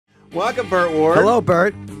Welcome, Burt Ward. Hello,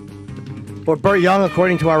 Burt. Or Burt Young,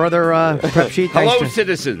 according to our other prep sheet. Hello,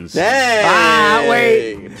 citizens. Hey!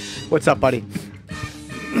 Wait. What's up, buddy?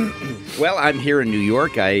 Well, I'm here in New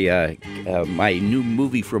York. My new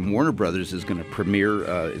movie from Warner Brothers is going to premiere.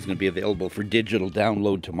 Is going to be available for digital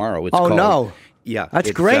download tomorrow. It's called, no. Yeah.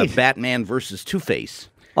 That's great. Batman versus Two-Face.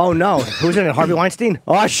 Oh, no. Who's in it? Harvey Weinstein?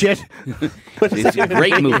 Oh, shit. It's a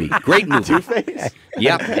great movie. Great movie. Two-Face?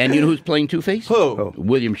 Yeah. And you know who's playing Two-Face? Who?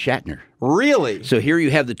 William Shatner. Really? So here you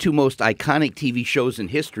have the two most iconic TV shows in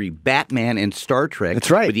history, Batman and Star Trek. That's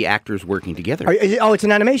right. With the actors working together. It's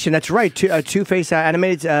an animation. That's right. Two-Face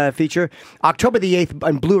animated feature. October the 8th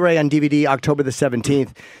on Blu-ray on DVD, October the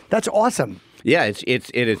 17th. That's awesome. Yeah,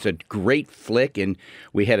 it's a great flick, and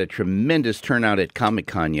we had a tremendous turnout at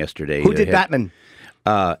Comic-Con yesterday. Who did Batman?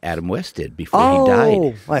 Adam West did before he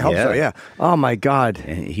died. I hope so, yeah. Oh, my God.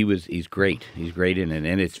 And he's great. He's great in it,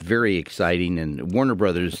 and it's very exciting, and Warner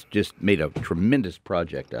Brothers just made a tremendous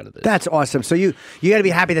project out of this. That's awesome. So you got to be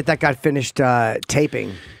happy that got finished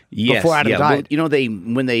taping. Yes, before Adam died. Well, you know,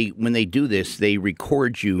 when they do this, they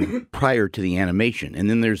record you prior to the animation, and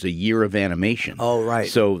then there's a year of animation. Oh, right.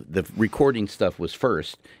 So the recording stuff was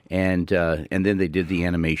first, and then they did the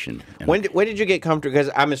animation. When did you get comfortable?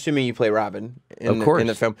 Because I'm assuming you play Robin in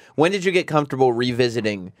the film. When did you get comfortable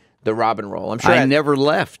revisiting the Robin role? I'm sure I never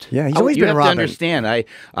left. Yeah, he's always you been have Robin. to understand,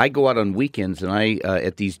 I go out on weekends, and I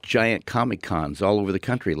at these giant Comic Cons all over the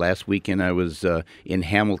country. Last weekend I was in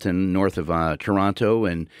Hamilton, north of Toronto,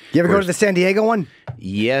 and You ever go to the San Diego one?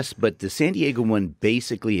 Yes, but the San Diego one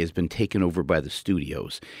basically has been taken over by the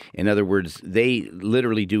studios. In other words, they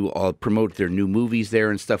literally promote their new movies there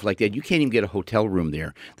and stuff like that. You can't even get a hotel room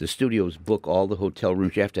there. The studios book all the hotel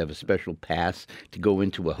rooms. You have to have a special pass to go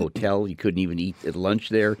into a hotel. You couldn't even eat at lunch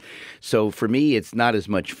there. So for me, it's not as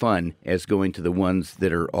much fun as going to the ones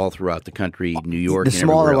that are all throughout the country, New York, The and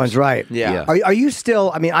smaller everywhere else. ones, right. Yeah. Are you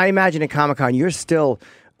still, I mean, I imagine at Comic-Con, you're still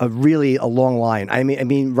a long line. I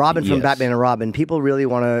mean, Robin from Yes. Batman and Robin, people really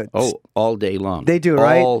want to... Oh, all day long. They do,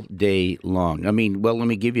 right? All day long. I mean, well, let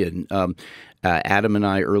me give you... Adam and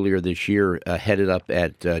I earlier this year headed up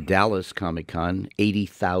at Dallas Comic-Con,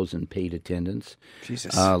 80,000 paid attendance.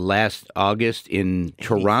 Jesus. Last August in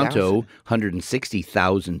Toronto,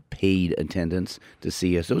 160,000 paid attendance to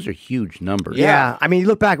see us. Those are huge numbers. Yeah. I mean, you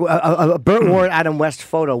look back, a Burt Ward, Adam West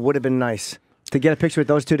photo would have been nice. To get a picture with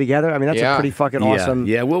those two together, I mean, that's a pretty fucking awesome...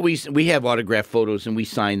 Yeah, well, we have autographed photos, and we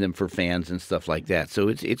sign them for fans and stuff like that. So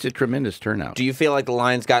it's a tremendous turnout. Do you feel like the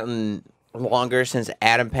line's gotten longer since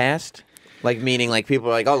Adam passed? Like, meaning, like, people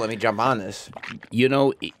are like, oh, let me jump on this. You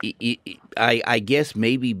know, I guess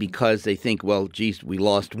maybe because they think, well, geez, we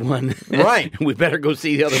lost one. Right. We better go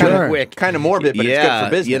see the other Sure. one quick. Kind of morbid, but it's good for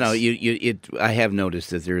business. You know, I have noticed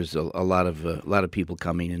that there's a lot of people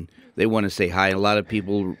coming, and they want to say hi. A lot of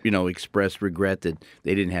people, express regret that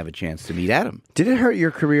they didn't have a chance to meet Adam. Did it hurt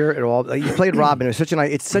your career at all? Like, you played Robin. It's such an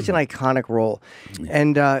iconic role.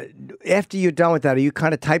 And after you're done with that, are you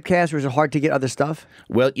kind of typecast, or is it hard to get other stuff?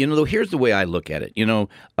 Well, here's the way I look at it.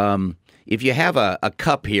 If you have a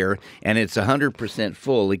cup here and it's 100%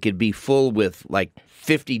 full, it could be full with like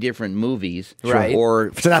 50 different movies, Right. Or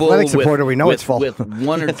If it's an full athletics with, supporter, we know with, it's full. with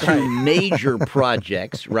one or two major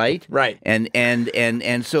projects, right? Right. And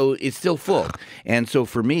so it's still full. And so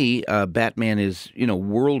for me, Batman is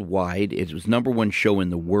worldwide. It was #1 show in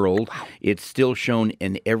the world. Wow. It's still shown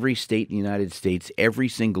in every state in the United States every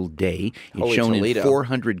single day. It's Holy shown Toledo. in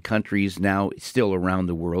 400 countries now, still around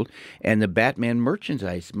the world. And the Batman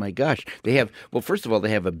merchandise, my gosh, they have. Well, first of all, they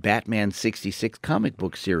have a Batman '66 comic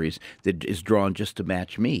book series that is drawn just to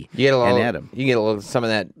match me You get and Adam. You get some of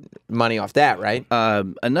that money off that, right?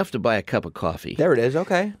 Enough to buy a cup of coffee, There it is.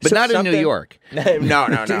 Okay, but not in New York.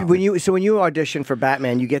 no. When you audition for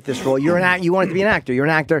Batman, you get this role. You're you wanted to be an actor. You're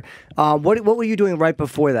an actor. What were you doing right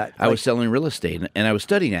before that? I was selling real estate, and I was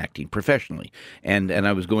studying acting professionally, and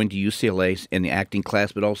I was going to UCLA in the acting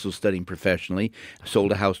class, but also studying professionally. I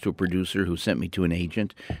sold a house to a producer who sent me to an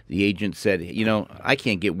agent. The agent said, I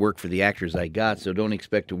can't get work for the actors I got, so don't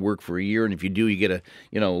expect to work for a year, and if you do, you get a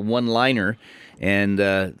one-liner. And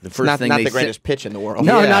the first thing not they the greatest pitch in the world.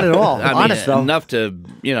 No, not at all. I mean, Honest, though. enough to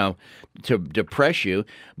to depress you.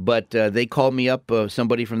 But they called me up,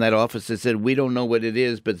 somebody from that office that said, we don't know what it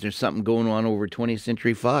is, but there's something going on over 20th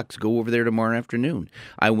Century Fox. Go over there tomorrow afternoon.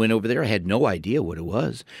 I went over there. I had no idea what it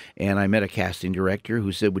was. And I met a casting director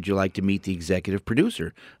who said, would you like to meet the executive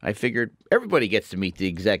producer? I figured everybody gets to meet the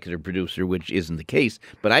executive producer, which isn't the case.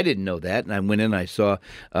 But I didn't know that. And I went in, I saw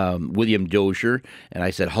William Dozier trailer, and I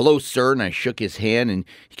said, "Hello, sir," and I shook his hand, and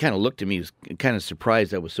he kind of looked at me. He was kind of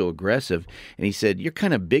surprised I was so aggressive, and he said, "You're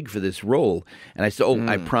kind of big for this role." And I said, "Oh,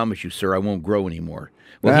 I promise you, sir, I won't grow anymore."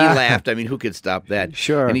 Well, he laughed. I mean, who could stop that?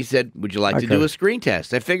 Sure. And he said, "Would you like to do a screen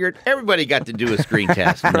test?" I figured everybody got to do a screen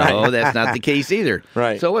test. No, that's not the case either.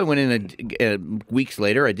 Right. So I went in weeks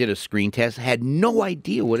later. I did a screen test. I had no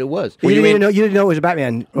idea what it was. You didn't know it was a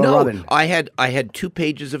Batman or No, Robin? I had 2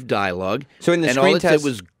 pages of dialogue. So in the and screen all it test said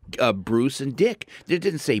was Bruce and Dick. It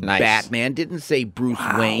didn't say Batman. Didn't say Bruce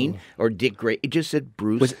Wayne or Dick Gray. It just said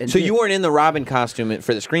Bruce and So Dick. you weren't in the Robin costume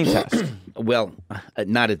for the screen test? Well,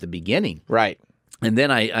 not at the beginning. Right. And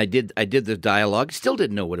then I did the dialogue, still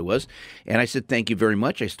didn't know what it was. And I said, "Thank you very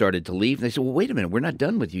much." I started to leave. And they said, "Well, wait a minute, we're not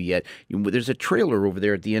done with you yet. There's a trailer over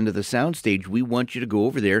there at the end of the soundstage. We want you to go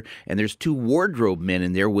over there, and there's 2 wardrobe men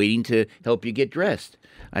in there waiting to help you get dressed."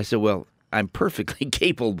 I said, "Well, I'm perfectly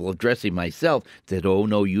capable of dressing myself." They said, "Oh,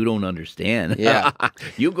 no, you don't understand. Yeah.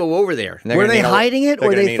 You go over there." Were they hiding it,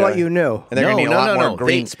 or they thought you knew? And they're going to need a lot more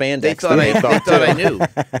green spandex. They thought I knew.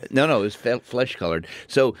 No, it was flesh colored.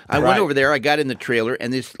 So I went over there. I got in the trailer,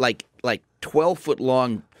 and this like 12-foot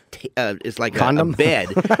long. It's like a bed,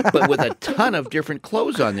 but with a ton of different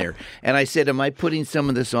clothes on there. And I said, "Am I putting some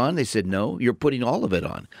of this on?" They said, "No, you're putting all of it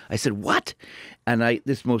on." I said, "What?" And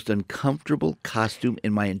this most uncomfortable costume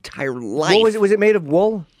in my entire life. What was it? Was it made of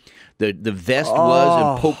wool? The vest was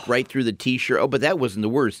and poked right through the T-shirt. Oh, but that wasn't the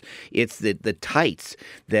worst. It's the tights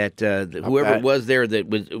that whoever it was there that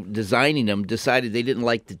was designing them decided they didn't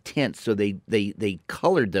like the tent, so they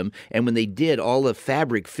colored them. And when they did, all the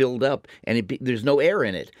fabric filled up, and there's no air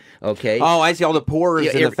in it. Okay. Oh, I see all the pores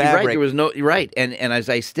in the fabric. Right, there was no right. And as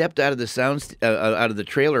I stepped out of the out of the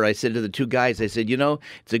trailer, I said to the 2 guys, I said,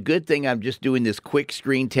 "It's a good thing I'm just doing this quick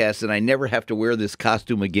screen test, and I never have to wear this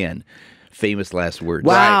costume again." Famous last words.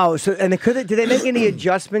 Wow. Right. So, and did they make any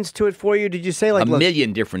adjustments to it for you? Did you say a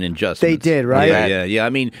million different adjustments? They did, right? Yeah. I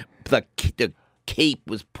mean, the cape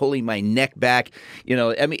was pulling my neck back.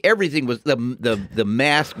 I mean, everything was the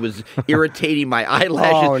mask was irritating my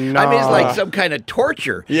eyelashes. Oh, no. I mean, it's like some kind of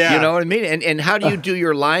torture. Yeah. You know what I mean? And how do you do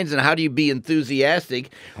your lines, and how do you be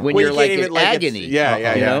enthusiastic when you're like in agony?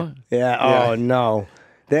 Yeah. Oh no,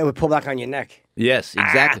 they would pull back on your neck. Yes,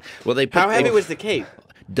 exactly. Well, how heavy was the cape?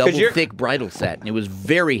 Double thick bridal satin. It was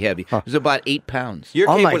very heavy. It was about 8 pounds. Your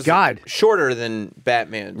cape my was God, shorter than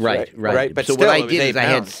Batman's. Right. But so still, what I did is I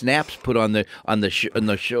had snaps put on the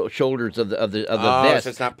shoulders of the vest so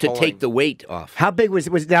it's not to take the weight off. How big was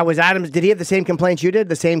Adams? Did he have the same complaints you did?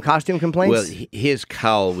 The same costume complaints? Well, his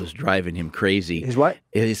cowl was driving him crazy. His what?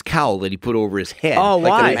 His cowl that he put over his head. Oh,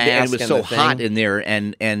 why? And it was so hot in there,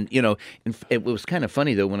 and it was kind of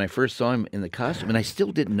funny though when I first saw him in the costume, and I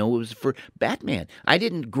still didn't know it was for Batman. I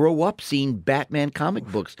didn't grow up seeing Batman comic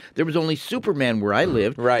books. There was only Superman where I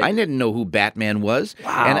lived. Right. I didn't know who Batman was.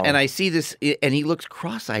 Wow. And I see this, and he looks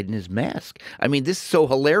cross-eyed in his mask. I mean, this is so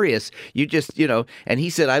hilarious. You just, and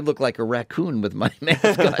he said I look like a raccoon with my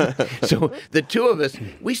mask on. So the 2 of us,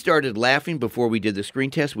 we started laughing before we did the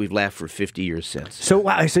screen test. We've laughed for 50 years since. So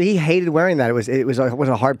he hated wearing that. Was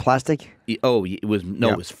a hard plastic? Oh, it was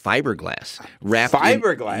it was fiberglass wrapped.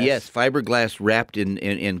 Fiberglass. Yes, fiberglass wrapped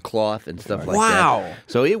in cloth and stuff like that. Wow.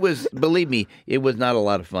 So it was. Believe me, it was not a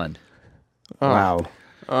lot of fun. Wow.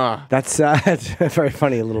 That's very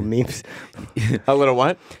funny. Little memes. A little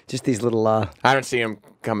what? Just these little. I don't see him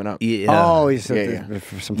coming up. Yeah. Oh, he's some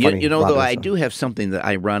funny. Though I do have something that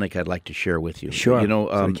ironic I'd like to share with you. Sure.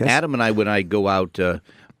 Adam and I, when I go out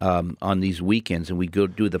on these weekends and we go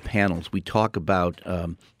do the panels, we talk about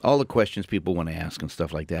all the questions people want to ask and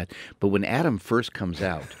stuff like that. But when Adam first comes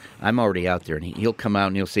out, I'm already out there, and he'll come out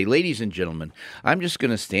and he'll say, "Ladies and gentlemen, I'm just going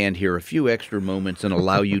to stand here a few extra moments and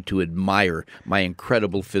allow you to admire my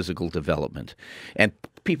incredible physical development." And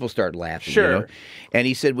people start laughing. Sure. And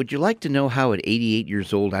he said, "Would you like to know how at 88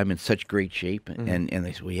 years old I'm in such great shape?" And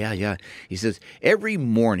they said, "Well, yeah." He says, "Every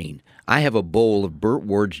morning I have a bowl of Burt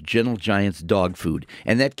Ward's Gentle Giant's dog food,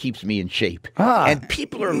 and that keeps me in shape." And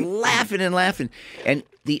people are laughing and laughing. And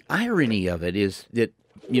the irony of it is that,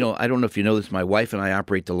 I don't know if you know this, my wife and I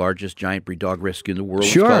operate the largest giant breed dog rescue in the world.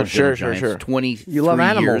 Sure. 23 You love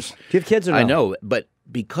animals. years. Do you have kids or no? I know, but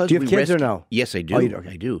because do you have kids or no? Yes, I do. Oh, you do?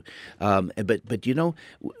 Okay. I do.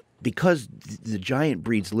 But because the giant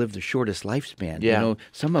breeds live the shortest lifespan. Yeah. You know,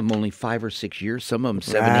 some of them only 5 or 6 years, some of them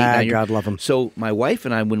 7, 8, 9 years. God love them. So my wife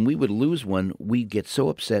and I, when we would lose one, we'd get so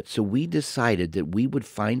upset. So we decided that we would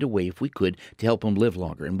find a way, if we could, to help them live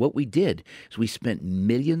longer. And what we did is we spent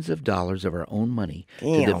millions of dollars of our own money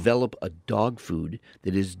to develop a dog food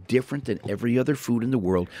that is different than every other food in the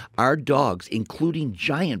world. Our dogs, including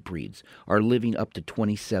giant breeds, are living up to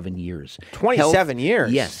 27 years. 27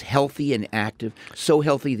 years? Yes, healthy and active. So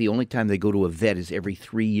healthy, the only time they go to a vet is every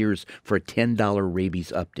 3 years for a $10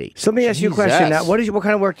 rabies update. So let me ask you a question. Now, what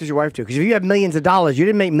kind of work does your wife do? Because if you have millions of dollars, you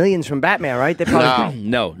didn't make millions from Batman, right? They probably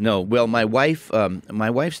No. Well, my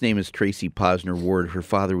wife's name is Tracy Posner Ward. Her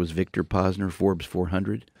father was Victor Posner, Forbes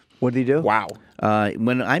 400. What did he do? Wow.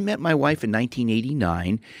 When I met my wife in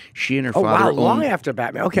 1989, she and her Oh, father wow, owned, long after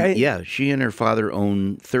Batman. Okay. Yeah, she and her father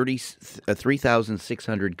owned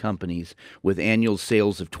 3,600 companies with annual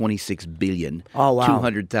sales of $26 billion. Oh, wow.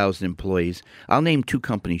 200,000 employees. I'll name 2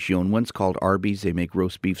 companies she owned. One's called Arby's. They make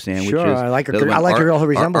roast beef sandwiches. Sure, I like a The other one, girl who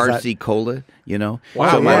resembles that. RC Cola, you know. Wow,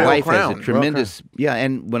 So my Royal wife Crown. has a tremendous,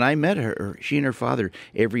 and when I met her, she and her father,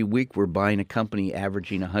 every week were buying a company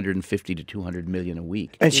averaging 150 to 200 million a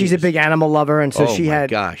week. And she's a big animal lover, and so she had.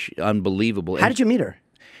 Gosh, unbelievable. How did you meet her?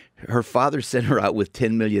 Her father sent her out with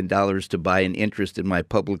 $10 million to buy an interest in my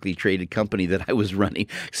publicly traded company that I was running.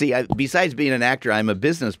 See, besides being an actor, I'm a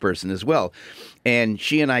business person as well. And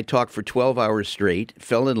she and I talked for 12 hours straight,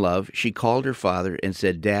 fell in love. She called her father and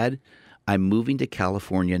said, "Dad, I'm moving to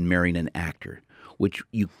California and marrying an actor," which,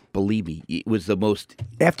 you believe me, it was the most...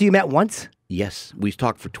 After you met once? Yes, we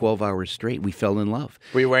talked for 12 hours straight. We fell in love.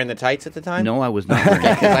 Were you wearing the tights at the time? No, I was not wearing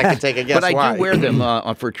it. Because I could take a guess But I why. do wear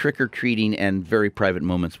them for trick-or-treating and very private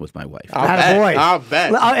moments with my wife. I'll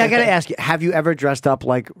bet. I got to ask you, have you ever dressed up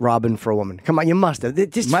like Robin for a woman? Come on, you must have.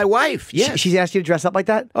 My wife, yes. She's asked you to dress up like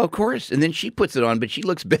that? Of course. And then she puts it on, but she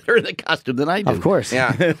looks better in the costume than I do. Of course.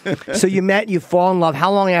 Yeah. So you met, you fall in love.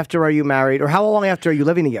 How long after are you married? Or how long after are you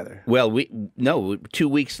living together? Well, 2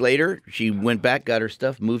 weeks later, she went back, got her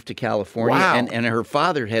stuff, moved to California. Wow. And her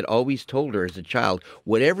father had always told her as a child,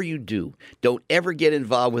 whatever you do, don't ever get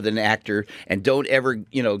involved with an actor and don't ever,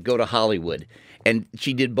 go to Hollywood. And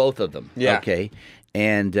she did both of them. Yeah. Okay.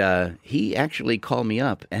 And he actually called me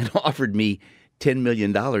up and offered me $10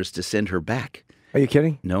 million to send her back. Are you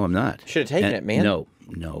kidding? No, I'm not. Should have taken it, man. No.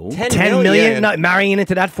 10 million? No, marrying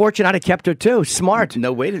into that fortune, I'd have kept her too. Smart.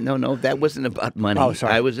 No, wait. No. That wasn't about money. Oh,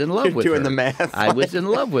 sorry. I was in love with her. Doing the math. I was in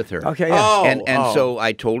love with her. Okay, yeah. And so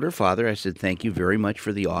I told her father, I said, "Thank you very much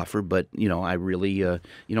for the offer, but, I really,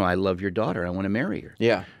 I love your daughter. I want to marry her."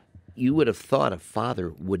 Yeah. You would have thought a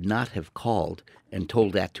father would not have called and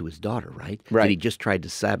told that to his daughter, right? Right. And he just tried to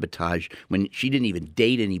sabotage when she didn't even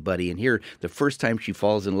date anybody. And here, the first time she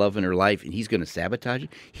falls in love in her life, and he's going to sabotage it,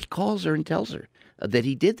 he calls her and tells her that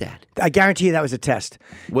he did that. I guarantee you that was a test.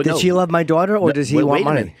 Well, Did no. she love my daughter, or does he Wait want a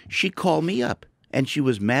money? minute. She called me up, and she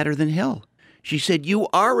was madder than hell. She said, "You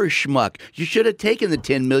are a schmuck. You should have taken the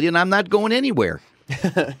 $10 million. I'm not going anywhere."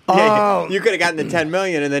 Oh. You could have gotten the 10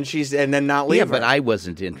 million and then not leave Yeah, her. but I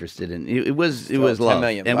wasn't interested in it. It was 10 love,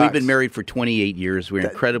 million and we've bucks. been married for 28 years. We're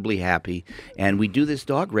incredibly happy, and we do this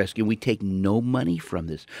dog rescue. We take no money from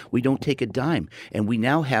this. We don't take a dime, and we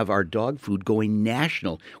now have our dog food going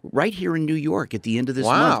national right here in New York. At the end of this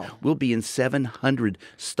Wow. month, we'll be in 700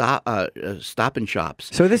 Stop and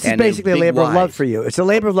Shops. So this is and basically a Big labor of love Ys. for you. It's a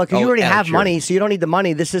labor of love because you Oh, already have sure. money, so you don't need the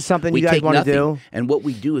money. This is something We you guys take want to nothing. do. And what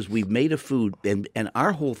we do is we've made a food, and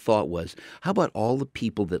our whole thought was, how about all the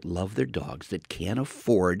people that love their dogs that can't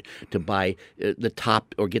afford to buy the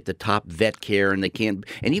top or get the top vet care, and they can't,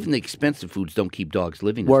 and even the expensive foods don't keep dogs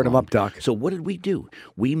living. Word as 'em long. up, Doc. So what did we do?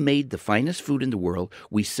 We made the finest food in the world.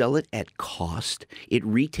 We sell it at cost. It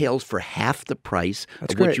retails for half the price of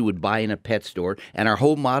great. what you would buy in a pet store. And our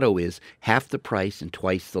whole motto is half the price and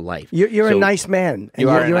twice the life. You're a So- nice man. And You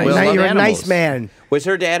are a you're nice a, man. you're a Love nice animals. man. Was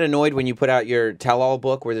her dad annoyed when you put out your tell-all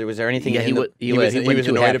book? Was there anything? Yeah, in he the- was was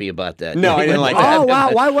too annoyed happy about that. No, I He didn't wasn't like that. Oh,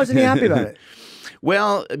 wow. Why wasn't he happy about it?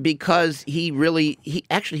 Well, because he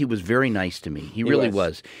was very nice to me. He really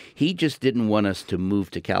was. He just didn't want us to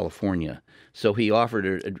move to California. So he offered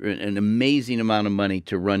an amazing amount of money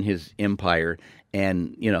to run his empire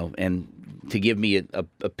and to give me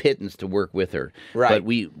a pittance to work with her. Right. But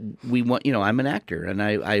we want, I'm an actor and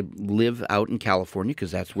I live out in California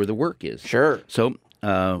because that's where the work is. Sure. So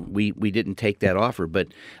we didn't take that offer, but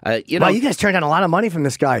Wow, you guys turned down a lot of money from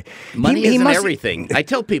this guy. money He isn't must- everything. I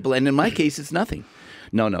tell people, and in my case, it's nothing.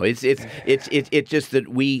 No. It's just that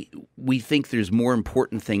we think there's more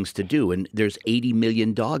important things to do, and there's 80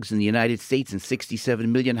 million dogs in the United States and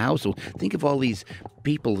 67 million households. Think of all these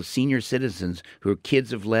people, senior citizens, who are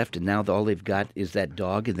kids have left, and now all they've got is that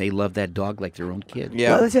dog, and they love that dog like their own kid.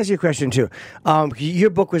 Yeah. Well, let's ask you a question too. Your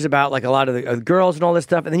book was about like a lot of the girls and all this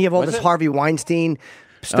stuff, and then you have all this Harvey Weinstein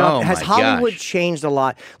stuff. Oh, Has my Hollywood gosh. changed a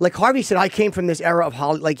lot? Like Harvey said, I came from this era of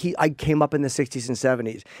Hollywood. Like I came up in the 60s and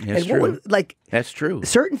 70s. That's and true. Like That's true.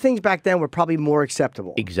 certain things back then were probably more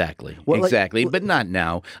acceptable. Exactly. Well, exactly. But not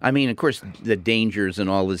now. I mean, of course, the dangers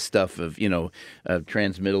and all this stuff of,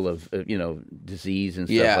 transmittal of, disease and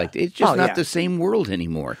stuff like that. It's just not the same world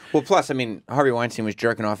anymore. Well, plus, I mean, Harvey Weinstein was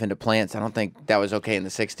jerking off into plants. I don't think that was okay in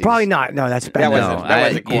the 60s. Probably not. No, that's bad. That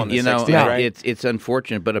wasn't cool in the 60s, right? It's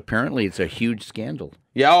unfortunate, but apparently it's a huge scandal.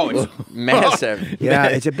 Yeah, it's massive. Yeah,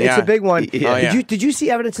 it's a big one. Yeah. Oh, yeah. Did you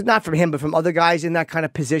see evidence, not from him, but from other guys in that kind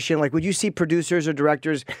of position? Like, would you see producers or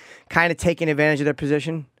directors kind of taking advantage of their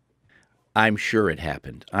position? I'm sure it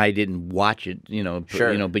happened. I didn't watch it,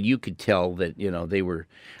 Sure. But you could tell that, they were.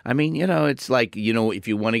 I mean, it's like, if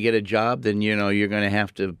you want to get a job, then you're going to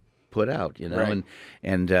have to put out, Right.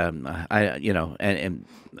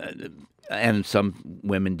 And some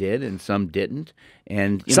women did, and some didn't,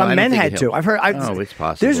 and some men had to. I've heard. It's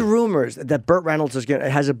possible. There's rumors that Burt Reynolds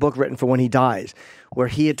has a book written for when he dies, where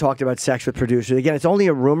he had talked about sex with producers. Again, it's only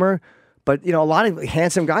a rumor, but a lot of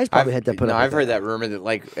handsome guys probably had to put up. I've heard that rumor that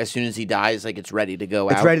like as soon as he dies, like it's ready to go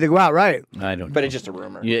out. It's ready to go out, right? I don't know. But it's just a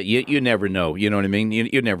rumor. You never know. You know what I mean?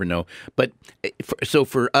 You never know. But so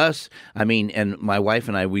for us, I mean, and my wife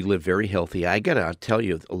and I, we live very healthy. I got to tell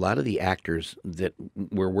you, a lot of the actors that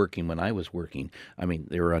were working when I was working, I mean,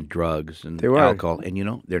 they were on drugs and alcohol, and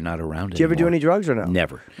they're not around anymore. Did you ever do any drugs or no?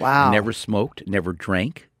 Never. Wow. Never smoked, never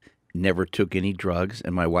drank. Never took any drugs,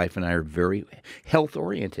 and my wife and I are very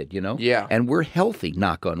health-oriented, Yeah. And we're healthy,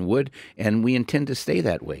 knock on wood, and we intend to stay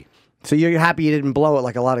that way. So you're happy you didn't blow it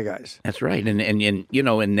like a lot of guys. That's right,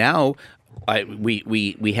 and now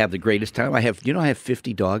we have the greatest time. I have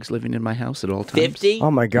 50 dogs living in my house at all times. 50? Oh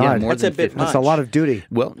my God, more that's than a bit 50. That's a lot of duty.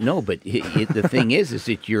 Well, no, but the thing is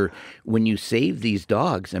that when you save these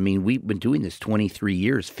dogs, I mean, we've been doing this 23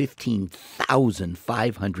 years,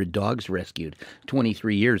 15,500 dogs rescued,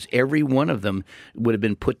 23 years. Every one of them would have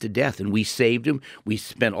been put to death, and we saved them. We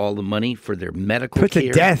spent all the money for their medical care. Put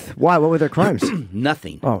to death? Why? What were their crimes?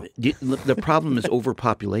 Nothing. Oh. The problem is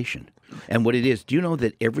overpopulation. And what it is, do you know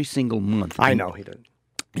that every single month... I know he did.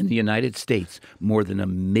 In the United States, more than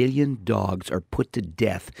 1 million dogs are put to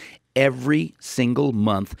death every single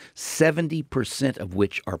month, 70% of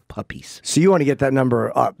which are puppies. So you want to get that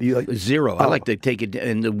number up? Zero. I like to take it,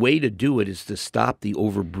 and the way to do it is to stop the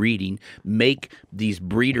overbreeding, make these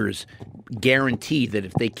breeders guarantee that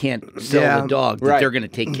if they can't sell the dog, that they're going to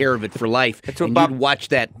take care of it for life. And you'd watch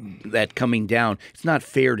that coming down. It's not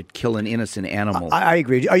fair to kill an innocent animal. I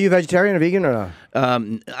agree. Are you vegetarian or vegan or no?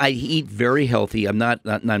 I eat very healthy. I'm not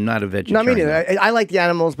a vegetarian. No, me neither. I like the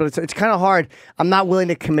animals, but it's kind of hard. I'm not willing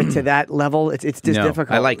to commit to that level. It's just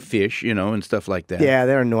difficult. I like fish, and stuff like that. Yeah,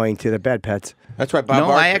 they're annoying too. They're bad pets. That's why Bob.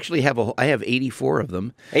 No, I actually have 84 of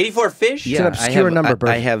them. 84 fish? It's an obscure number, Bert.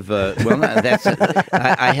 I have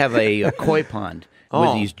I have a koi pond.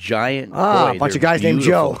 With these giant koi. A bunch They're of guys named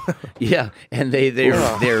beautiful. Joe. Yeah, and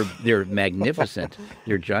they're magnificent.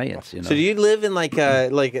 They're giants. So do you live in like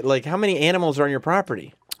how many animals are on your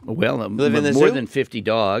property? Well, live in the more zoo? than 50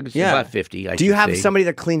 dogs. Yeah. About 50. Do you have somebody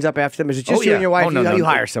that cleans up after them? Is it just you and your wife? You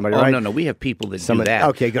hire somebody, right? No. We have people that do that.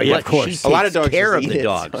 Okay, good. Yeah, of course. She takes A lot of dogs care just of eat the it,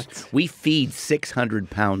 dogs. so We feed 600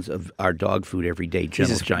 pounds of our dog food every day.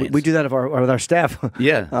 Gentle Giants. We do that with our staff.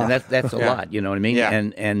 Yeah, and that's a lot. You know what I mean?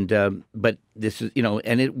 Yeah. But this is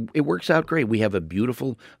and it works out great. We have a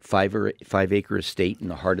beautiful 5-acre estate in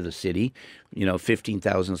the heart of the city.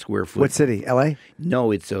 15,000 square foot. What city? L.A.?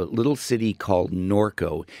 No, it's a little city called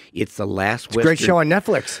Norco. It's the last Great show on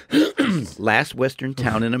Netflix. last western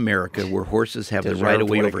town in America where horses have the right of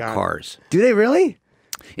way over cars. Do they really?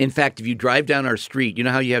 In fact, if you drive down our street, you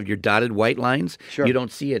know how you have your dotted white lines? Sure. You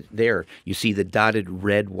don't see it there. You see the dotted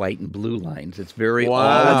red, white, and blue lines. It's very Wow.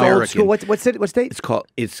 all That's American. old school. What city? What state?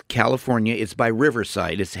 It's California. It's by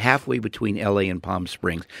Riverside. It's halfway between L.A. and Palm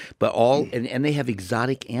Springs. But and they have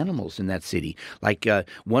exotic animals in that city. Like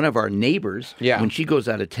one of our neighbors, when she goes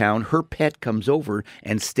out of town, her pet comes over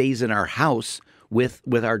and stays in our house with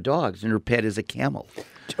our dogs, and her pet is a camel.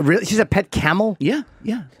 Really? She's a pet camel? Yeah.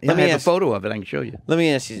 I have a photo of it. I can show you. Let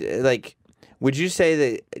me ask you, Would you say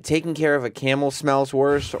that taking care of a camel smells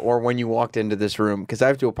worse, or when you walked into this room? Because I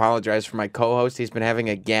have to apologize for my co-host. He's been having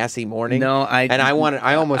a gassy morning. No, I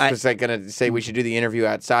almost was like going to say we should do the interview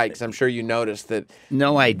outside, because I'm sure you noticed that.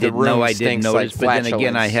 No, I didn't. No, I didn't notice. Like but then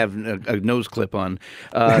again, I have a nose clip on.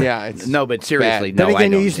 Yeah, it's no, but seriously, bad. no, Then again, I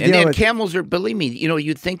don't. you used to And deal then with- camels are. Believe me,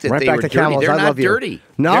 you'd think that Right they back were to dirty. camels. They're I not love you. dirty.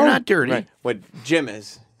 No? They're not dirty. right. What Jim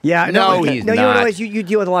is. Yeah, No, he's You know not. what it is? You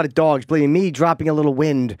deal with a lot of dogs. Believe me, dropping a little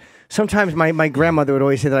wind. Sometimes my grandmother would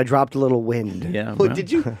always say that I dropped a little wind. Yeah. Well, well,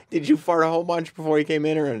 did you fart a whole bunch before you came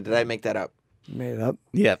in, or did I make that up? Made it up.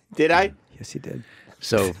 yeah. Did I? Yes, you did.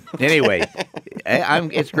 So anyway,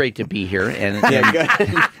 it's great to be here, and Yeah,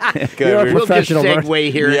 good. You're a we'll just professional, Burt.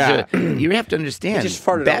 segue here. Yeah. You have to understand, just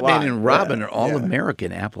farted a Batman lot. and Robin are all Yeah.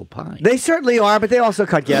 American apple pie. They certainly are, but they also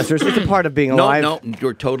cut guessers. It's a part of being alive. No,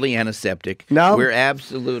 you're totally antiseptic. No? We're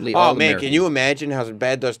absolutely Oh all man, American. can you imagine how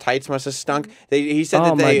bad those tights must have stunk? He said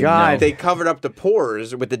Oh, that my God. they covered up the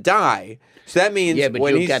pores with the dye. So that means Yeah, but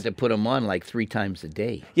when you've he's got to put them on like 3 times a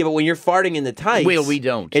day. yeah, but when you're farting in the tights, Well, we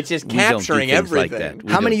don't. It's just We don't do capturing things like everything. that.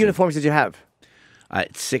 We How many don't do- uniforms did you have?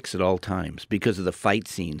 6 at all times because of the fight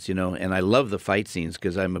scenes, and I love the fight scenes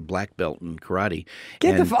because I'm a black belt in karate.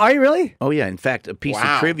 Are you really? Oh yeah, in fact, a piece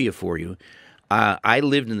Wow. of trivia for you. I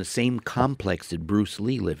lived in the same complex that Bruce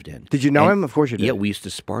Lee lived in. Did you know him? Of course you did. Yeah, we used to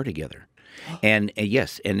spar together. And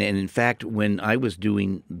yes, and in fact, when I was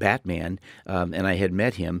doing Batman, and I had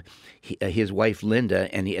met him, his wife Linda,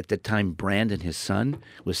 and at the time Brandon, his son,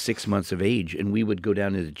 was 6 months of age, and we would go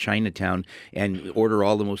down into Chinatown and order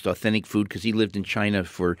all the most authentic food because he lived in China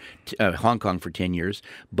for Hong Kong for 10 years.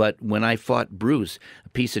 But when I fought Bruce, a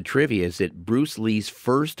piece of trivia is that Bruce Lee's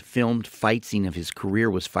first filmed fight scene of his career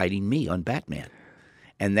was fighting me on Batman.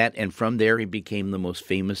 And from there, he became the most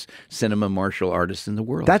famous cinema martial artist in the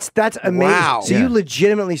world. That's amazing. Wow. So Yeah. you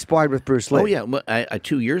legitimately sparred with Bruce Lee. Oh yeah, well,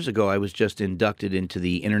 2 years ago I was just inducted into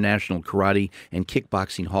the International Karate and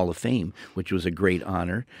Kickboxing Hall of Fame, which was a great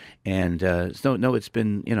honor. And it's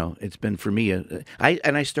been for me.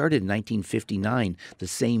 I started in 1959, the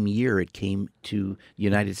same year it came to the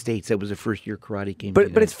United States. That was the first year karate came. to the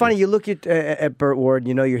But it's United funny. States. You look at Burt Ward.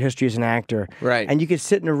 You know your history as an actor, Right. And you could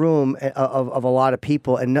sit in a room of a lot of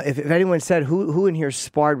people, and if anyone said who in here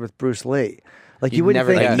sparred with Bruce Lee, like you You'd wouldn't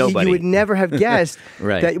never think guess. you Nobody. would never have guessed.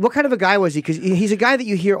 Right. That, what kind of a guy was he? Because he's a guy that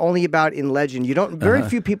you hear only about in legend. You don't. Very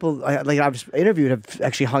few people like I've interviewed have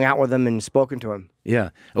actually hung out with him and spoken to him. Yeah.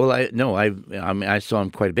 Well, I saw him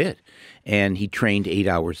quite a bit, and he trained 8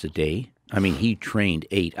 hours a day. I mean, he trained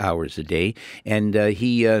 8 hours a day, and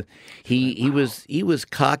he was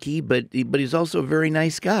cocky, but he's also a very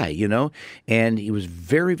nice guy, and he was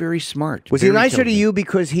very, very smart. Was he very nicer to intelligent. you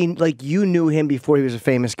because you knew him before he was a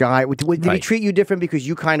famous guy? Did he Right. treat you different because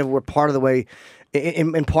you kind of were part of the way,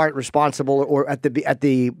 in part responsible, or at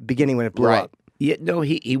the beginning when it blew Right. up? Yeah, no,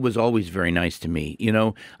 he was always very nice to me.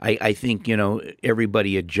 I think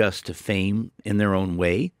everybody adjusts to fame in their own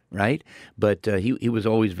way, right? But he was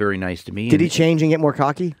always very nice to me. Did he change and get more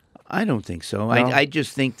cocky? I don't think so. No? I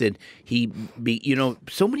just think that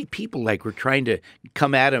so many people were trying to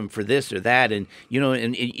come at him for this or that, and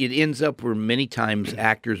it ends up where many times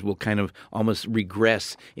actors will kind of almost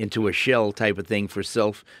regress into a shell type of thing for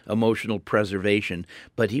emotional preservation.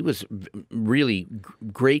 But he was really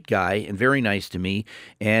great guy and very nice to me,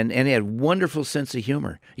 and he had a wonderful sense of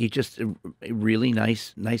humor. He's just a really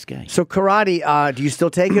nice guy. So karate, do you still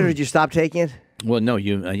take it, or did you stop taking it? Well, no,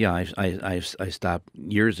 I stopped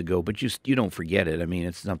years ago, but you don't forget it. I mean,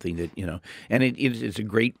 it's something that and it's a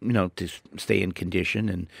great to stay in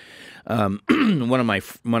condition. And one of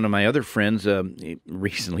my other friends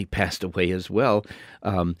recently passed away as well.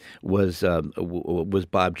 Was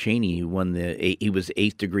Bob Chaney, who won he was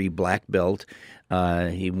 8th degree black belt.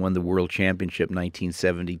 He won the world championship in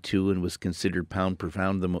 1972 and was considered pound per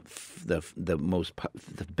pound the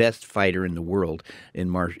best fighter in the world in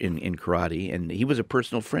karate. And he was a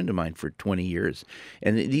personal friend of mine for 20 years.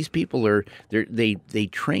 And these people they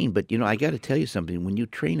train, but I got to tell you something. When you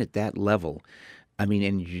train at that level, I mean,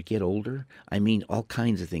 and you get older. I mean, all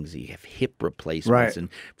kinds of things. You have hip replacements,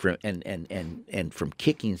 Right. and from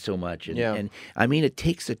kicking so much, Yeah. and I mean, it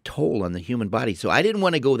takes a toll on the human body. So I didn't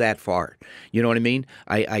want to go that far. You know what I mean?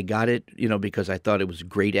 I got it, because I thought it was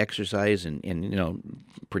great exercise and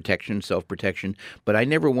protection, self-protection. But I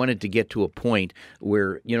never wanted to get to a point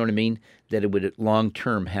where that it would long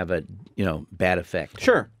term have a bad effect.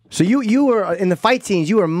 Sure. So you were in the fight scenes.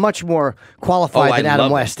 You were much more qualified than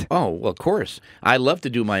Adam West. Oh, well, of course. I love to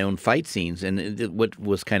do my own fight scenes, and what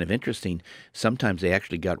was kind of interesting, sometimes they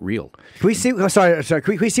actually got real. Can we see? Oh, sorry.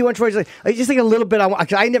 Can we see one? Troy, just like a little bit.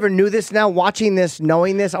 I never knew this. Now watching this,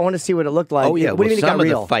 knowing this, I want to see what it looked like. Oh yeah. What do you mean it got some of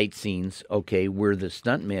real? the fight scenes, okay, where the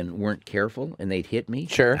stuntmen weren't careful and they'd hit me.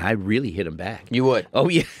 Sure. I really hit them back. You would. Oh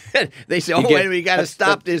yeah. They say, "Oh, wait, we got to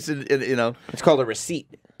stop this," and you know. It's called a receipt.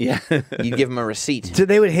 Yeah. You'd give them a receipt. So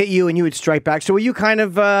they would hit you and you would strike back. So were you kind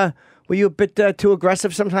of were you a bit too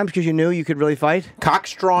aggressive sometimes because you knew you could really fight?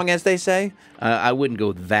 Cockstrong, as they say. I wouldn't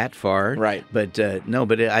go that far, Right? But no,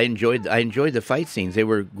 but I enjoyed the fight scenes. They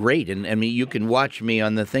were great, and I mean, you can watch me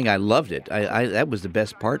on the thing. I loved it. I that was the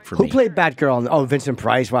best part for me. Who played Batgirl? Oh, Vincent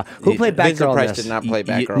Price. Wow. Who played Batgirl? Vincent Price in this? did not play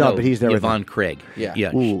Batgirl. No, but he's there with Yvonne him. Craig. Yeah.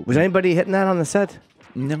 Yeah. Ooh, was anybody hitting that on the set?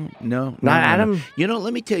 No. Not no. Adam? You know,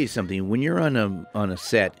 let me tell you something. When you're on a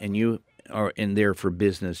set and you are in there for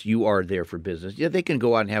business, you are there for business. Yeah, they can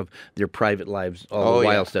go out and have their private lives, all the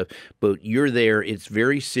wild stuff, but you're there. It's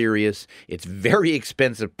very serious. It's very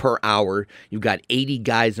expensive per hour. You've got 80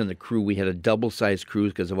 guys on the crew. We had a double-sized crew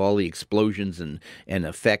because of all the explosions and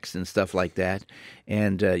effects and stuff like that.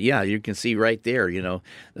 And yeah, you can see right there, you know,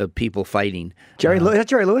 the people fighting. Is that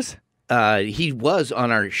Jerry Lewis? He was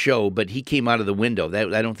on our show, but he came out of the window.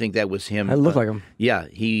 I don't think that was him. I look like him. Yeah,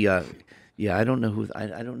 he. Yeah, I don't know who. I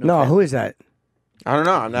don't know. No, who is that? I don't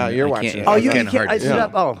know. No, you're watching it. Oh, It's you kinda can't. hard I to stood know.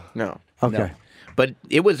 up. Oh, No. okay. No. But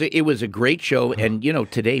it was a great show, and you know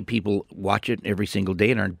today people watch it every single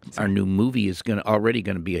day, and our new movie is already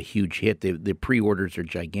going to be a huge hit. The pre-orders are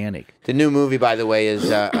gigantic. The new movie, by the way, is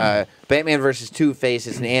Batman vs. Two-Face.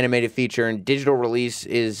 It's an animated feature, and digital release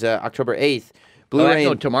is October 8th. Blu-ray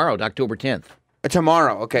No, tomorrow, October 10th.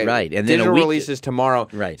 Tomorrow, okay. Right, and then digital a week- release is tomorrow.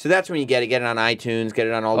 Right. So that's when you get it. Get it on iTunes. Get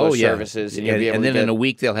it on all those services, and you'll be able and to then get in a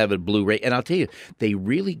week they'll have a Blu-ray. And I'll tell you, they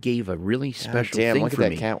really gave a really special damn, thing look for at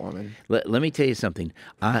me. that Catwoman. Let me tell you something.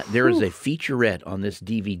 There is a featurette on this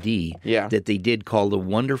DVD that they did called "The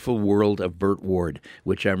Wonderful World of Burt Ward,"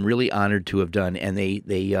 which I'm really honored to have done. And they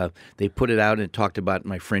put it out and talked about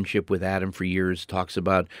my friendship with Adam for years. Talks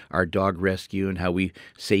about our dog rescue and how we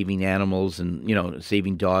saving animals and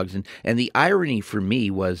saving dogs. And the irony for me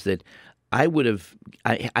was that I would have.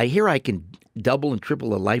 I hear I can double and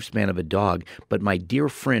triple the lifespan of a dog, but my dear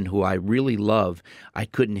friend who I really love, I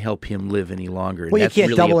couldn't help him live any longer. And Well, you that's can't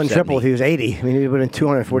really double and upset triple me. if he was 80. I mean, he would have been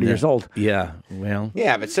 240 years old. Yeah, well,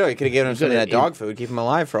 Yeah, but still, you could have given him some of that it- dog food, keep him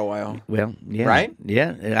alive for a while. well, yeah, Right?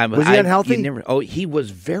 Yeah. Was he unhealthy? He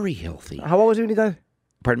was very healthy. How old was he when he died?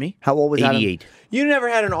 Pardon me? How old was Adam? 88. You never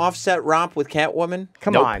had an offset romp with Catwoman?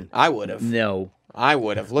 Come Nope. on. I would have. No. I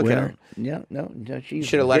would have. Look at her. Yeah, no, she's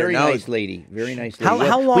Should have let her very know. nice lady. Very nice lady.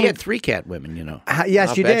 How long- We had 3 cat women, Yes,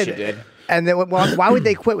 I'll you bet did. you did. And then, why would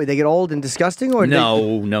they quit? Would they get old and disgusting, or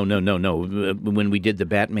No. When we did the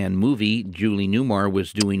Batman movie, Julie Newmar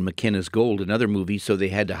was doing McKenna's Gold, another movie, so they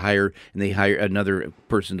had to hire another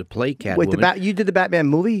person to play Catwoman. Wait, you did the Batman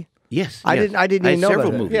movie? Yes, I yes. didn't even had know several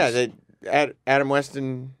about it. movies. Yeah, Adam West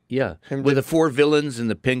and Yeah, Him with did- the 4 villains and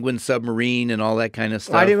the Penguin submarine and all that kind of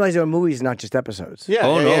stuff. I didn't realize they were movies, not just episodes. yeah.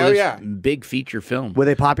 Oh no, yeah, this yeah. big feature film. Were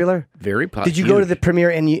they popular? Very popular. Did you go to the premiere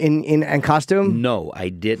in costume? No, I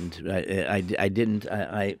didn't. I didn't.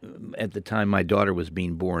 I at the time my daughter was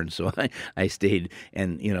being born, so I stayed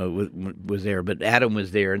and was there. But Adam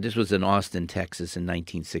was there, and this was in Austin, Texas, in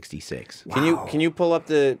 1966. Can you pull up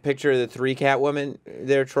the picture of the 3 Catwomen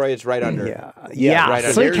there, Troy? It's right under. Yeah. right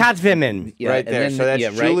under. Three There's- cat women. Yeah, Right and there. then- So that's yeah,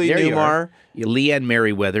 right, Julie there you are. Newmar, Yeah, Leanne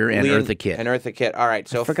Merriweather, and Eartha Kitt. And Eartha Kitt. All right.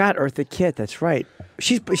 So I forgot Eartha Kitt. That's right.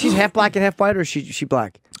 She's half black and half white, or is she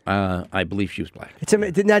black? I believe she was black.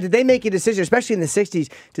 Now, did they make a decision, especially in the '60s?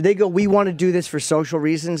 Did they go, "We want to do this for social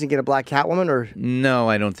reasons" and get a black Catwoman, or? No,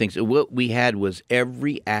 I don't think so. What we had was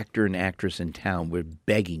every actor and actress in town were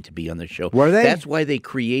begging to be on the show. Were they? That's why they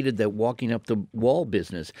created that walking up the wall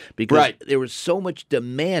business, because Right. there was so much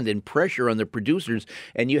demand and pressure on the producers.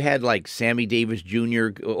 And you had like Sammy Davis Jr.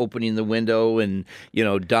 opening the window, and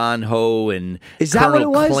Don Ho and Is that what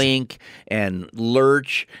Colonel it was? Clink and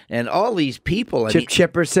Lurch and all these people. Chip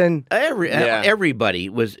Chipperson. Everybody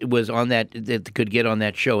was on that could get on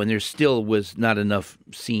that show, and there still was not enough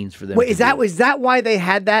scenes for them. Wait, to is that do. was that why they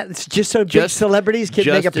had that? It's just so big celebrities could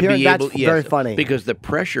make just to appearance. be That's able- yes, very funny. because the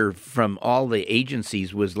pressure from all the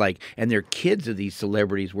agencies was like, and their kids of these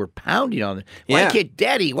celebrities were pounding on them. Why Yeah. can't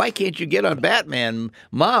Daddy? Why can't you get on Batman?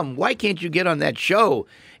 Mom, why can't you get on that show?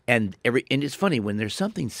 And it's funny when there's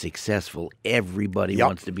something successful, everybody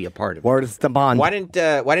wants to be a part of it. Word is the bond. why didn't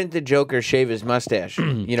the Joker shave his mustache?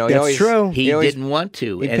 He That's always, true. He always- didn't want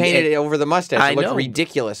to. He and- painted and- it over the mustache. I It looked know.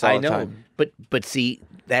 ridiculous all I the know. time. But see,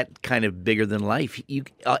 that kind of bigger than life.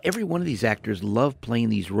 Every one of these actors love playing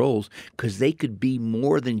these roles because they could be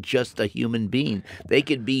more than just a human being. They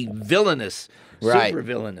could be villainous, super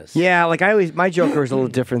villainous. Yeah, like my Joker is a little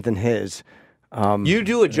different than his. You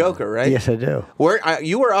do a Joker, right? Yes, I do.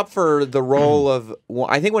 You were up for the role of,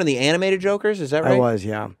 I think, one of the animated Jokers. Is that right? I was,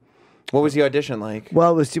 yeah. What was the audition like?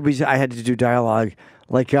 Well, I had to do dialogue.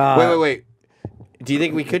 Like, wait. Do you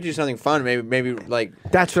think we could do something fun? Maybe like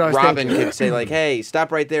that's what I was Robin thinking. could say like, "Hey,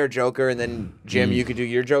 stop right there, Joker," and then Jim, you could do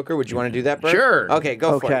your Joker. Would you want to do that, Burt? Sure. Okay,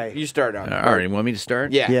 go for it. You start out. All right, you want me to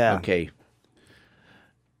start? Yeah. Yeah. Okay.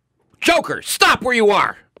 Joker, stop where you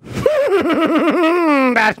are.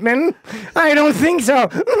 Batman, I don't think so.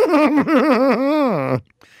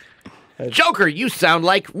 Joker, you sound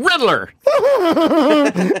like Riddler.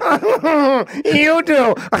 You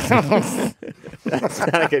do. That's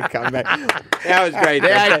not a good comeback. That was great.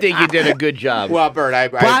 I think you did a good job. Well, Burt, I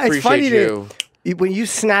It's funny appreciate you. when you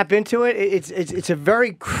snap into it, it's a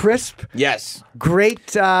very crisp, Yes.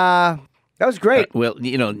 great. That was great. Well,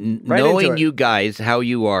 knowing you guys, how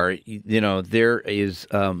you are, there is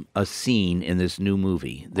a scene in this new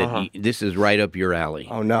movie that this is right up your alley.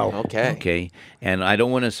 Oh no. Okay. Okay, and I don't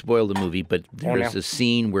want to spoil the movie, but there's a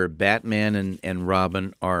scene where Batman and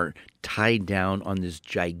Robin are tied down on this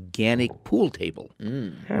gigantic pool table,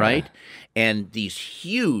 right? And these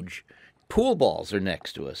huge pool balls are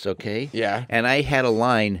next to us, okay? Yeah. And I had a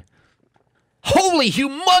line, "Holy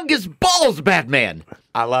humongous balls, Batman!"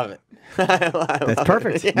 I love it. That's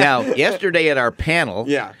perfect. Yeah. Now, yesterday at our panel,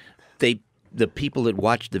 Yeah. the people that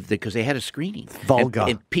watched because they had a screening. Vulgar.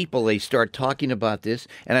 And people, they start talking about this,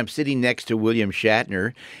 and I'm sitting next to William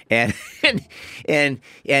Shatner, and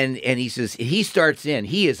he says, he starts in,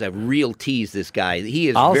 he is a real tease, this guy. He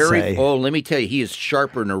is let me tell you, he is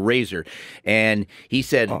sharper than a razor. And he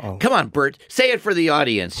said, "Come on, Burt, say it for the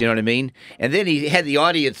audience," you know what I mean? And then he had the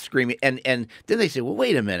audience screaming, and then they said, "Well,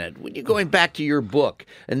 wait a minute, when you're going back to your book,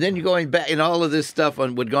 and then you're going back, and all of this stuff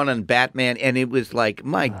would go on Batman," and it was like,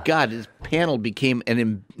 my God, his panel became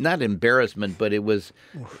not embarrassment, but it was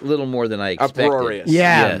a little more than I expected. Uproarious.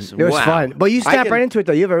 Yeah, Yes. it was fun. But you snap right into it,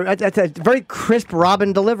 though. You have that's a very crisp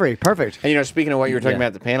Robin delivery. Perfect. And speaking of what you were talking about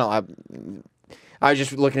at the panel, I was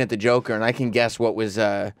just looking at the Joker, and I can guess what was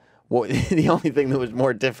the only thing that was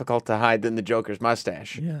more difficult to hide than the Joker's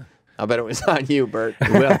mustache. Yeah. I bet it was on you, Burt.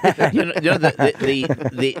 Well,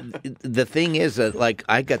 the thing is, like,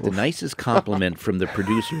 I got the nicest compliment from the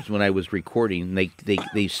producers when I was recording. They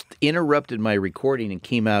interrupted my recording and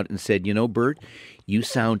came out and said, "Burt, you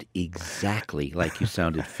sound exactly like you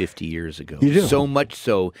sounded 50 years ago. You do. So much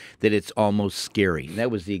so that it's almost scary." And that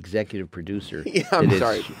was the executive producer I'm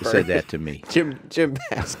sorry, said that to me. Jim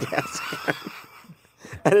Pascal.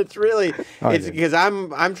 And it's really, because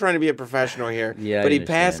I'm trying to be a professional here. Yeah, but I he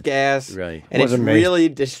passed gas, right? And it's Wasn't me. really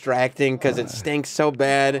distracting because it stinks so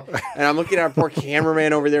bad. And I'm looking at our poor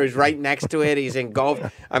cameraman over there. He's right next to it. He's engulfed.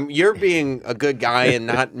 You're being a good guy and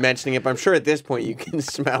not mentioning it, but I'm sure at this point you can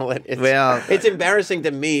smell it. It's embarrassing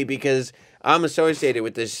to me because I'm associated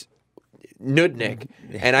with this nudnik,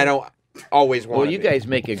 and I don't always want. Well, you guys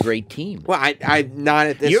make a great team. Well, I not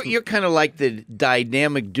at this. You're kind of like the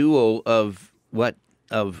dynamic duo of what?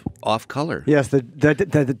 Of Off Color. Yes, the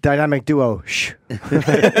dynamic duo. Shh.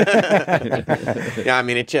 Yeah, I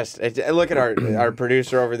mean, look at our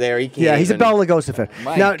producer over there. He can't. Yeah, he's a even, Bela Lugosi fan.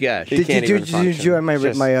 My gosh. Did you enjoy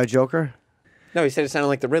my Joker? No, he said it sounded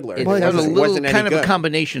like the Riddler. It It was a wasn't little any kind of a good.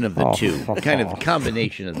 combination of the two. Kind of a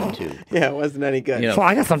combination of the two. Yeah, it wasn't any good. So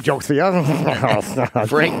I got some jokes for you.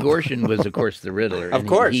 Frank Gorshin was, of course, the Riddler. Of and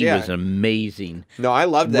course, he yeah. was an amazing No, I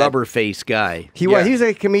love that. rubber face guy. He was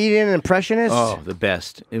a comedian and impressionist. Oh, the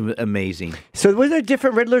best. It was amazing. So were there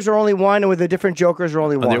different Riddlers or only one, and were there different Jokers or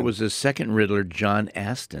only one? There was a second Riddler, John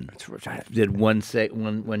Aston, did one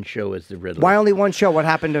show as the Riddler. Why only one show? What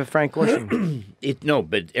happened to Frank Gorshin?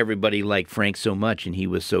 But everybody liked Frank so much, and he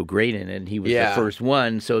was so great in it, and he was Yeah. the first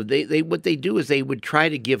one. So they what they do is they would try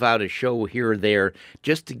to give out a show here or there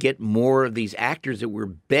just to get more of these actors that were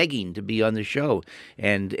begging to be on the show.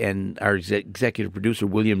 And our executive producer,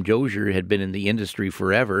 William Dozier, had been in the industry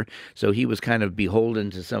forever, so he was kind of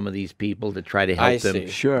beholden to some of these people to try to help them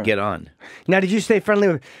Sure. get on. Now, did you stay friendly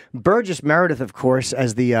with Burgess Meredith, of course,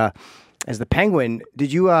 as the as the Penguin.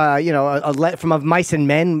 Did you, from Of Mice and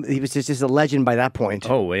Men, he was just a legend by that point.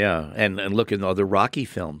 Oh, yeah. And look at all the Rocky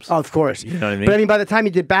films. Oh, of course. You know what I mean? But I mean, by the time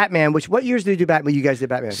you did Batman, what years did you do Batman? You guys did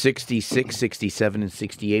Batman? 66, 67, and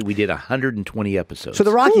 68. We did 120 episodes. So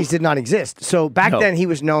the Rockies did not exist. So back then he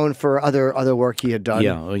was known for other work he had done.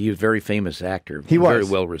 Yeah, well, he was a very famous actor. He was. Very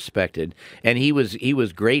well respected. And he was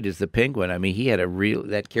great as the Penguin. I mean, he had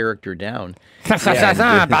that character down.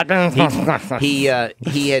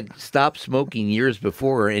 He had stopped smoking years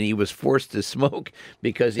before, and he was forced to smoke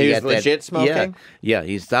because He was had legit smoking? Yeah,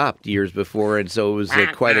 he stopped years before, and so it was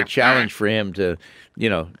quite a challenge for him to,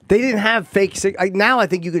 They didn't have fake cigarettes. Now I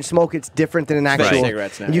think you can smoke. It's different than an actual. Fake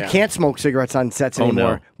cigarettes now, you yeah. can't smoke cigarettes on sets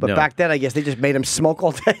anymore. no, But no. back then, I guess they just made him smoke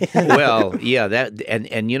all day. Well, yeah, that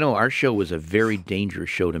and our show was a very dangerous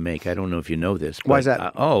show to make. I don't know if you know this. Why is but,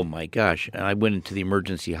 that? Oh my gosh! I went into the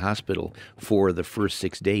emergency hospital for the first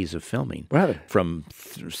 6 days of filming. What happened? From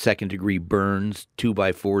second-degree burns,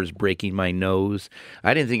 2x4s breaking my nose.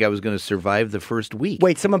 I didn't think I was going to survive the first week.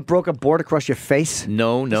 Wait, someone broke a board across your face?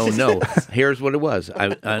 No. Here's what it was.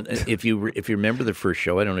 If you remember the first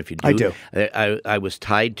show, I don't know if you do. I do. I was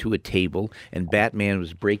tied to a table, and Batman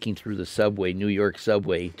was breaking through the subway, New York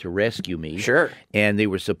subway, to rescue me. Sure. And they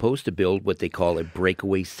were supposed to build what they call a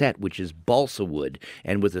breakaway set, which is balsa wood,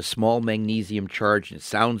 and with a small magnesium charge, and it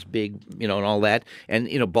sounds big, and all that.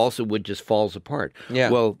 And balsa wood just falls apart. Yeah.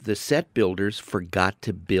 Well, the set builders forgot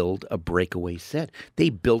to build a breakaway set. They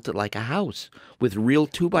built it like a house with real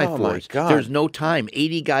 2x4s. Oh, my God. There's no time.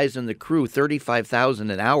 80 guys in the crew, $35,000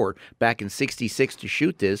 an hour back in '66 to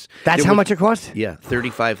shoot this. That's how much it cost? Yeah,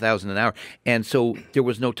 $35,000 an hour. And so there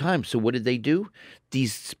was no time. So what did they do?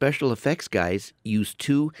 These special effects guys used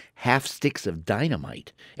 2 half sticks of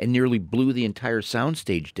dynamite and nearly blew the entire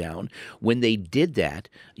soundstage down. When they did that,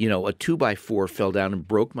 a 2x4 fell down and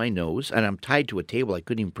broke my nose, and I'm tied to a table. I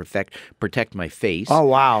couldn't even protect my face. Oh,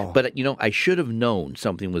 wow. But, I should have known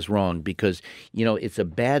something was wrong because, it's a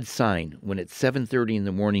bad sign when at 7:30 in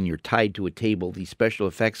the morning you're tied to a table, these special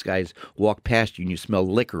effects guys walk past you and you smell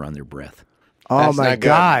liquor on their breath. Oh, That's my not good.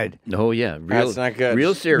 God. Oh, yeah. That's not good.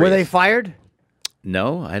 Real serious. Were they fired?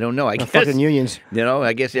 No, I don't know. I guess Fucking unions.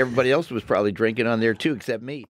 I guess everybody else was probably drinking on there too, except me.